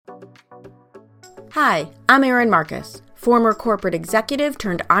Hi, I'm Erin Marcus, former corporate executive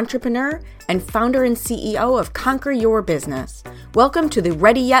turned entrepreneur and founder and CEO of Conquer Your Business. Welcome to the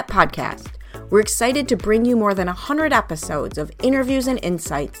Ready Yet podcast. We're excited to bring you more than 100 episodes of interviews and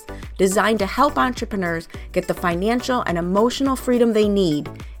insights designed to help entrepreneurs get the financial and emotional freedom they need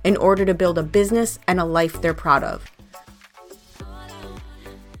in order to build a business and a life they're proud of.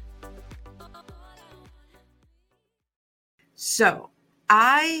 So,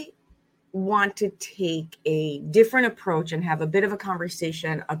 I want to take a different approach and have a bit of a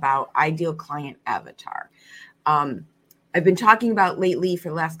conversation about ideal client avatar. I've been talking about lately for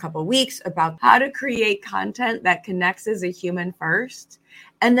the last couple of weeks about how to create content that connects as a human first.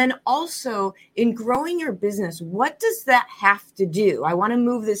 And then also in growing your business, what does that have to do? I want to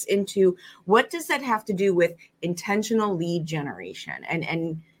move this into what does that have to do with intentional lead generation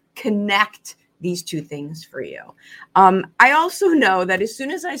and connect these two things for you. I also know that as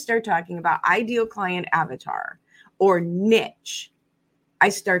soon as I start talking about ideal client avatar or niche, I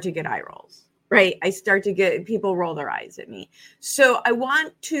start to get eye rolls, right? I start to get people roll their eyes at me. So I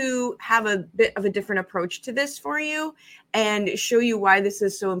want to have a bit of a different approach to this for you and show you why this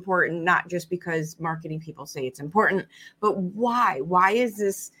is so important, not just because marketing people say it's important, but why? Why is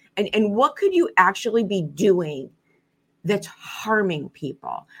this? And what could you actually be doing that's harming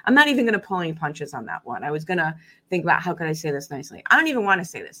people? I'm not even going to pull any punches on that one. I was going to think about how could I say this nicely? I don't even want to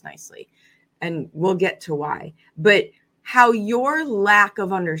say this nicely, and we'll get to why. But how your lack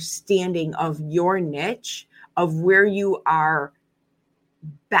of understanding of your niche, of where you are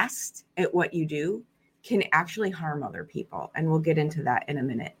best at what you do, can actually harm other people. And we'll get into that in a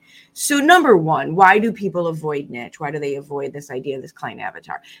minute. So number one, why do people avoid niche? Why do they avoid this idea of this client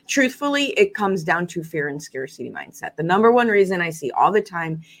avatar? Truthfully, it comes down to fear and scarcity mindset. The number one reason I see all the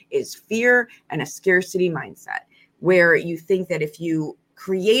time is fear and a scarcity mindset, where you think that if you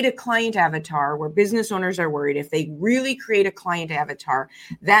create a client avatar, where business owners are worried, if they really create a client avatar,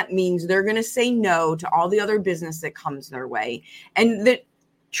 that means they're going to say no to all the other business that comes their way. And the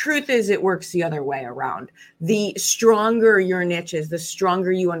truth is, it works the other way around. The stronger your niche is, the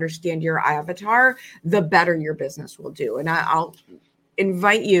stronger you understand your avatar, the better your business will do. And I'll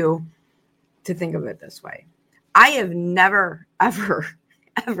invite you to think of it this way. I have never,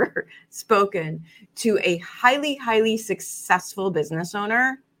 ever spoken to a highly, highly successful business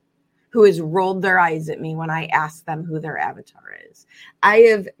owner who has rolled their eyes at me when I ask them who their avatar is. I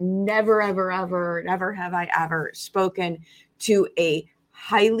have never have I ever spoken to a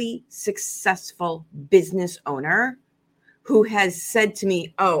highly successful business owner who has said to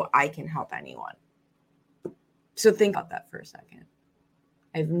me, oh, I can help anyone. So think about that for a second.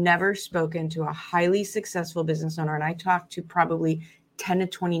 I've never spoken to a highly successful business owner, and I talk to probably 10 to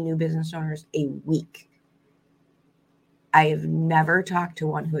 20 new business owners a week. I have never talked to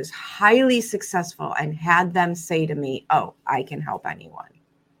one who is highly successful and had them say to me, oh, I can help anyone.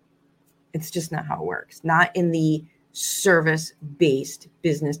 It's just not how it works. Not in the service-based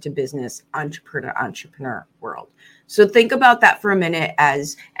business-to-business entrepreneur world. So think about that for a minute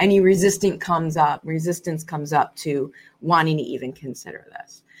as any resistance comes up to wanting to even consider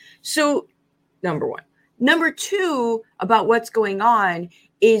this. So number one. Number two, about what's going on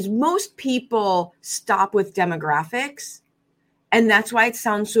is most people stop with demographics, and that's why it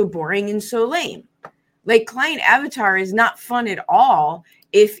sounds so boring and so lame. Like, client avatar is not fun at all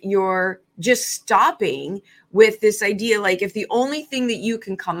if you're just stopping with this idea, like if the only thing that you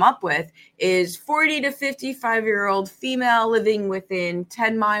can come up with is 40 to 55-year-old female living within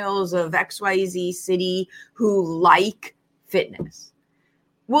 10 miles of XYZ city who like fitness.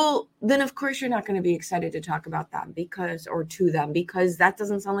 Well, then of course you're not going to be excited to talk about them because that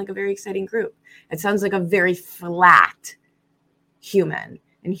doesn't sound like a very exciting group. It sounds like a very flat human,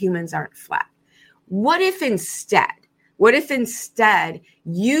 and humans aren't flat. What if instead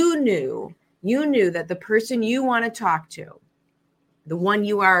you knew that the person you want to talk to, the one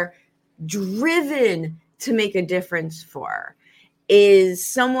you are driven to make a difference for, is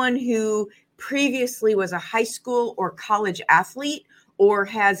someone who previously was a high school or college athlete or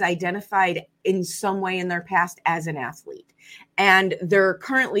has identified in some way in their past as an athlete. And they're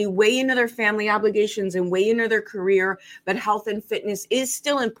currently way into their family obligations and way into their career, but health and fitness is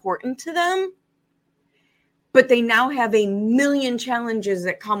still important to them. But they now have a million challenges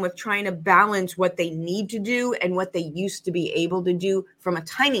that come with trying to balance what they need to do and what they used to be able to do from a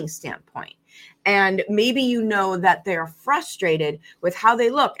timing standpoint. And maybe you know that they're frustrated with how they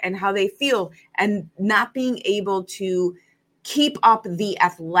look and how they feel and not being able to keep up the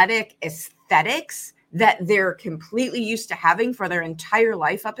athletic aesthetics that they're completely used to having for their entire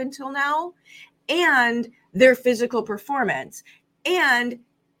life up until now, and their physical performance. And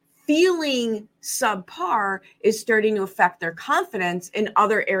feeling subpar is starting to affect their confidence in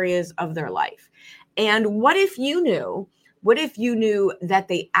other areas of their life. And what if you knew that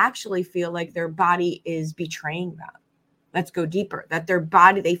they actually feel like their body is betraying them? Let's go deeper. That their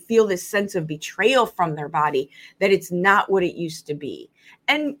body, they feel this sense of betrayal from their body, that it's not what it used to be.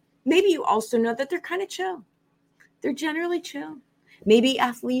 And maybe you also know that they're kind of chill. They're generally chill. Maybe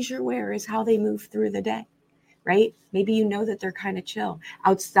athleisure wear is how they move through the day, right? Maybe you know that they're kind of chill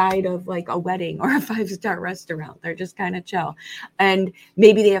outside of like a wedding or a 5-star restaurant. They're just kind of chill. And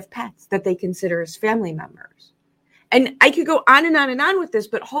maybe they have pets that they consider as family members. And I could go on and on and on with this,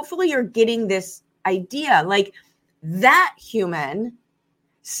 but hopefully you're getting this idea. Like, that human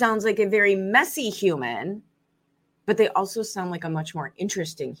sounds like a very messy human, but they also sound like a much more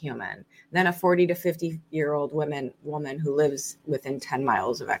interesting human than a 40 to 50-year-old woman who lives within 10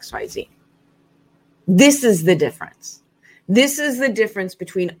 miles of XYZ. This is the difference. This is the difference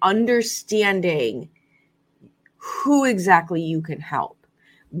between understanding who exactly you can help,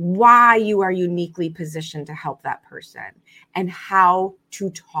 why you are uniquely positioned to help that person, and how to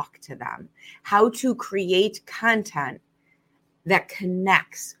talk to them, how to create content that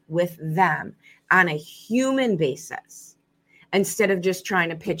connects with them on a human basis instead of just trying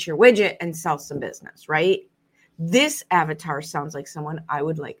to pitch your widget and sell some business, right? This avatar sounds like someone I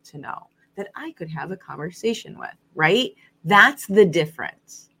would like to know, that I could have a conversation with, right? That's the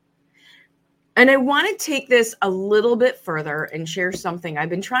difference. And I want to take this a little bit further and share something. I've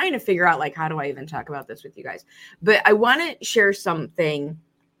been trying to figure out, like, how do I even talk about this with you guys? But I want to share something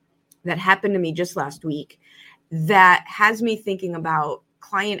that happened to me just last week that has me thinking about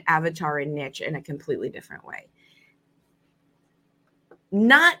client avatar and niche in a completely different way.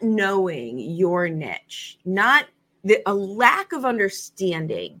 Not knowing your niche, a lack of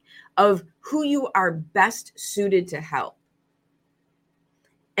understanding of who you are best suited to help,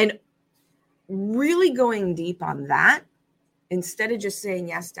 and really going deep on that instead of just saying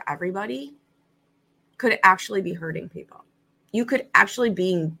yes to everybody could actually be hurting people. You could actually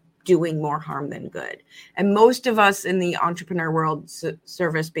be doing more harm than good. And most of us in the entrepreneur world,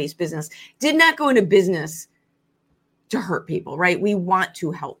 service-based business, did not go into business to hurt people, right? We want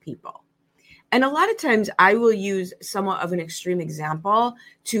to help people. And a lot of times I will use somewhat of an extreme example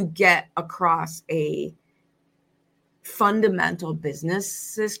to get across a fundamental business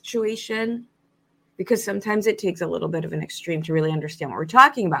situation, because sometimes it takes a little bit of an extreme to really understand what we're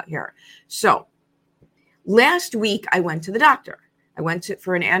talking about here. So last week I went to the doctor. I went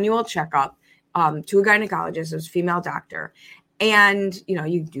for an annual checkup to a gynecologist. It was a female doctor. And,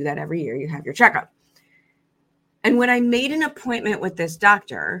 you do that every year. You have your checkup. And when I made an appointment with this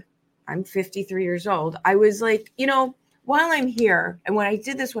doctor, I'm 53 years old. I was like, while I'm here, and when I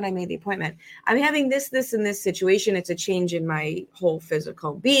did this, when I made the appointment, I'm having this, and this situation. It's a change in my whole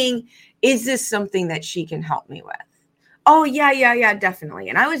physical being. Is this something that she can help me with? Oh, yeah, definitely.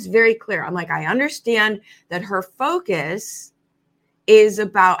 And I was very clear. I'm like, I understand that her focus is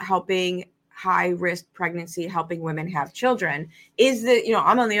about helping high risk pregnancy, helping women have children. Is that,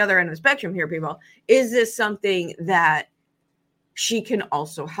 I'm on the other end of the spectrum here, people. Is this something that she can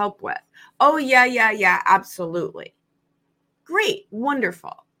also help with? Oh, yeah, absolutely. Great.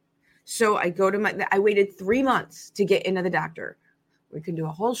 Wonderful. So I waited 3 months to get into the doctor. We can do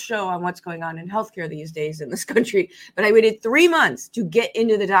a whole show on what's going on in healthcare these days in this country, but I waited 3 months to get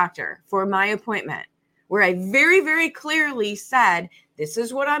into the doctor for my appointment, where I very, very clearly said, this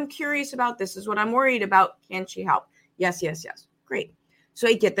is what I'm curious about. This is what I'm worried about. Can she help? Yes. Great. So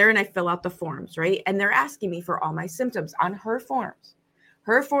I get there and I fill out the forms, right? And they're asking me for all my symptoms on her forms.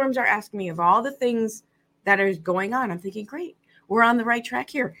 Her forms are asking me of all the things that are going on. I'm thinking, great, we're on the right track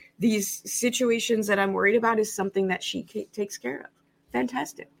here. These situations that I'm worried about is something that she takes care of.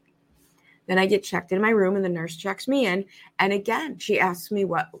 Fantastic. Then I get checked in my room and the nurse checks me in. And again, she asks me,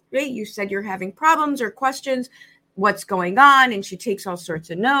 hey, you said you're having problems or questions. What's going on? And she takes all sorts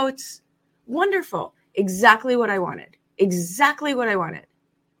of notes. Wonderful. Exactly what I wanted.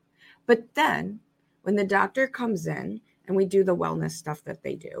 But then when the doctor comes in and we do the wellness stuff that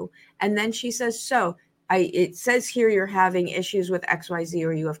they do, and then she says, it says here you're having issues with XYZ,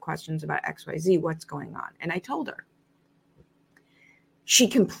 or you have questions about XYZ. What's going on? And I told her. She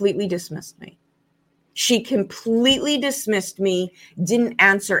completely dismissed me. Didn't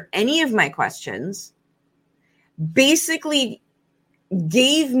answer any of my questions, basically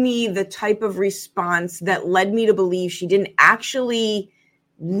gave me the type of response that led me to believe she didn't actually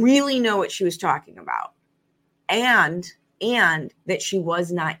really know what she was talking about, and that she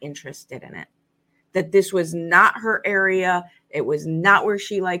was not interested in it, that this was not her area, it was not where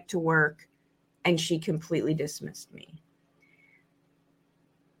she liked to work, and she completely dismissed me.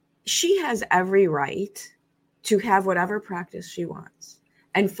 she has every right to have whatever practice she wants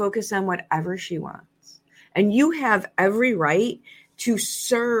and focus on whatever she wants. And you have every right to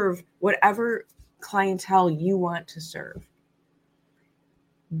serve whatever clientele you want to serve.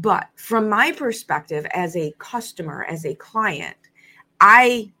 But from my perspective as a customer, as a client,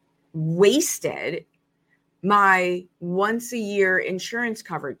 I wasted my once a year insurance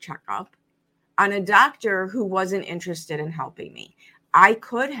covered checkup on a doctor who wasn't interested in helping me. I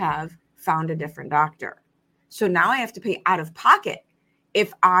could have found a different doctor. So now I have to pay out of pocket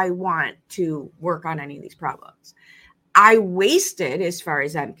if I want to work on any of these problems. I wasted, as far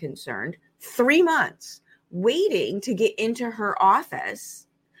as I'm concerned, 3 months waiting to get into her office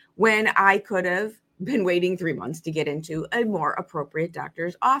when I could have been waiting 3 months to get into a more appropriate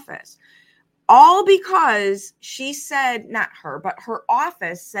doctor's office. All because she said, not her, but her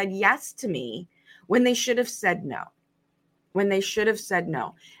office said yes to me when they should have said no.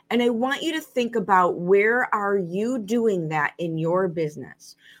 And I want you to think about, where are you doing that in your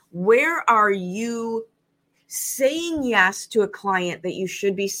business? Where are you saying yes to a client that you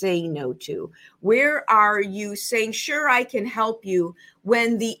should be saying no to? Where are you saying, sure, I can help you,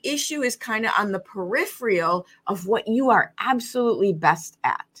 when the issue is kind of on the peripheral of what you are absolutely best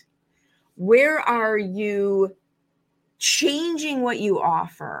at? Where are you changing what you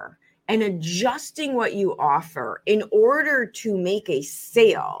offer and adjusting what you offer in order to make a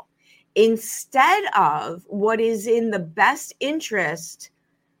sale, instead of what is in the best interest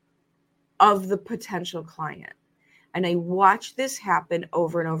of the potential client? And I watch this happen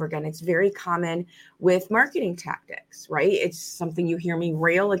over and over again. It's very common with marketing tactics, right? It's something you hear me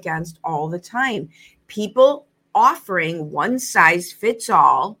rail against all the time. People offering one size fits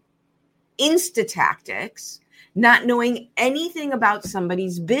all Insta tactics, not knowing anything about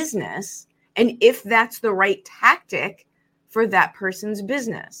somebody's business and if that's the right tactic for that person's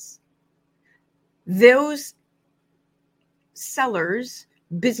business. Those sellers,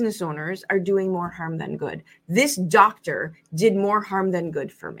 business owners, are doing more harm than good. This doctor did more harm than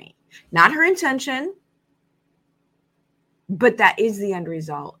good for me. Not her intention, but that is the end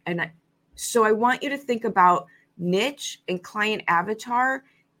result. So I want you to think about niche and client avatar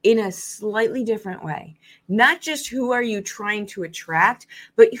in a slightly different way. Not just who are you trying to attract,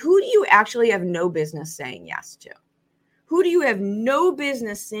 but who do you actually have no business saying yes to? Who do you have no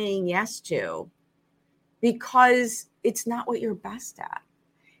business saying yes to because it's not what you're best at?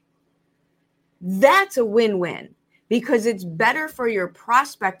 That's a win-win, because it's better for your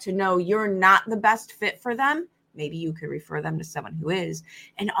prospect to know you're not the best fit for them. Maybe you could refer them to someone who is.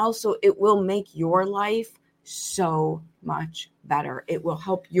 And also, it will make your life so much better. It will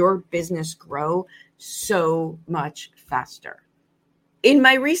help your business grow so much faster. In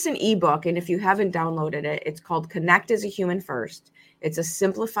my recent ebook, and if you haven't downloaded it, it's called Connect as a Human First. It's a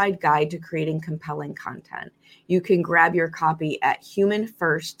simplified guide to creating compelling content. You can grab your copy at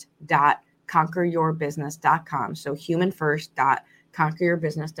humanfirst.conqueryourbusiness.com. So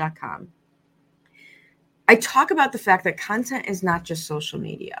humanfirst.conqueryourbusiness.com. I talk about the fact that content is not just social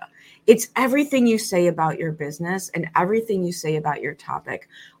media. It's everything you say about your business and everything you say about your topic,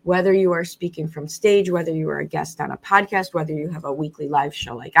 whether you are speaking from stage, whether you are a guest on a podcast, whether you have a weekly live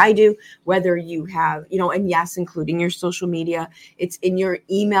show like I do, whether you have, and yes, including your social media, it's in your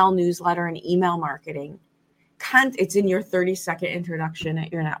email newsletter and email marketing. It's in your 30-second introduction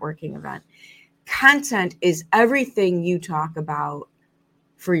at your networking event. Content is everything you talk about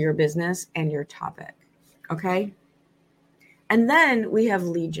for your business and your topic. Okay. And then we have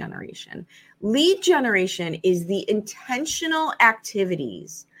lead generation. Lead generation is the intentional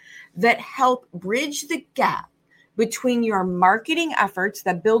activities that help bridge the gap between your marketing efforts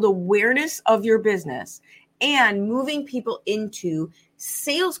that build awareness of your business and moving people into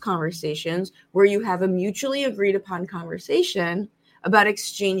sales conversations where you have a mutually agreed upon conversation about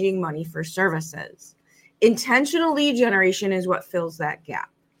exchanging money for services. Intentional lead generation is what fills that gap.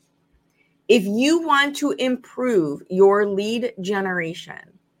 If you want to improve your lead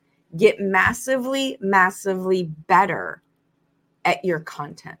generation, get massively, massively better at your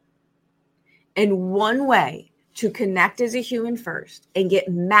content. And one way to connect as a human first and get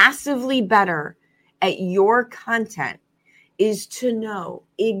massively better at your content is to know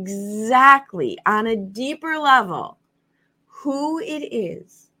exactly on a deeper level who it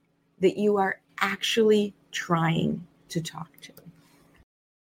is that you are actually trying to talk to.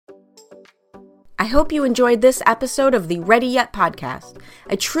 I hope you enjoyed this episode of the Ready Yet podcast.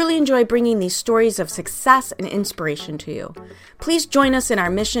 I truly enjoy bringing these stories of success and inspiration to you. Please join us in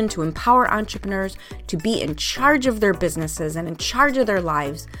our mission to empower entrepreneurs to be in charge of their businesses and in charge of their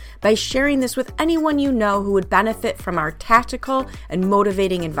lives by sharing this with anyone you know who would benefit from our tactical and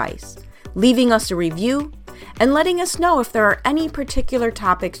motivating advice, leaving us a review, and letting us know if there are any particular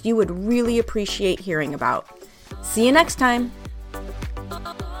topics you would really appreciate hearing about. See you next time.